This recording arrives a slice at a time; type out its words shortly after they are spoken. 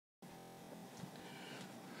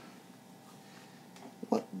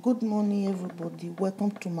Well, good morning, everybody.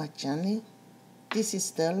 Welcome to my channel. This is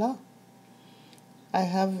Stella. I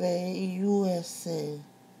have a US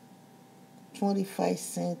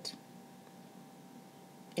 25-cent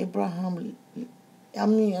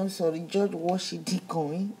George Washington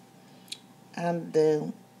coin, and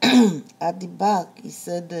at the back it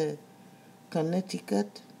said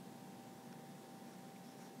Connecticut,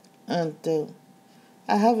 and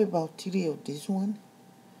I have about 3 of this one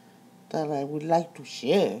that I would like to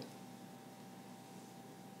share.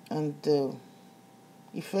 And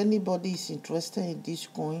if anybody is interested in this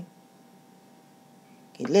coin,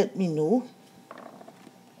 let me know.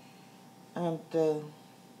 And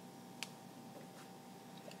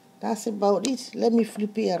that's about it. Let me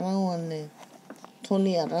flip it around and turn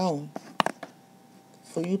it around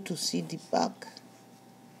for you to see the back.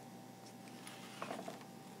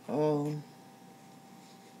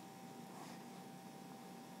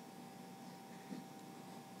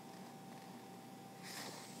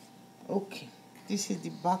 Okay, this is the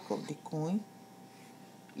back of the coin.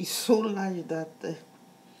 It's so large that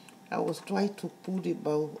I was trying to pull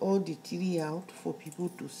about all the 3 out for people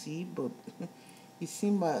to see, but it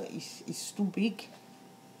seemed it's too big.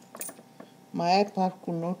 My iPad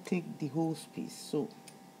could not take the whole space, so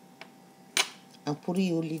I'm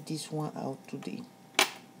putting only this one out today.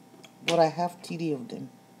 But I have 3 of them.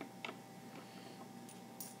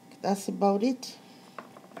 That's about it.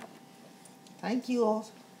 Thank you all.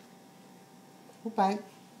 Goodbye.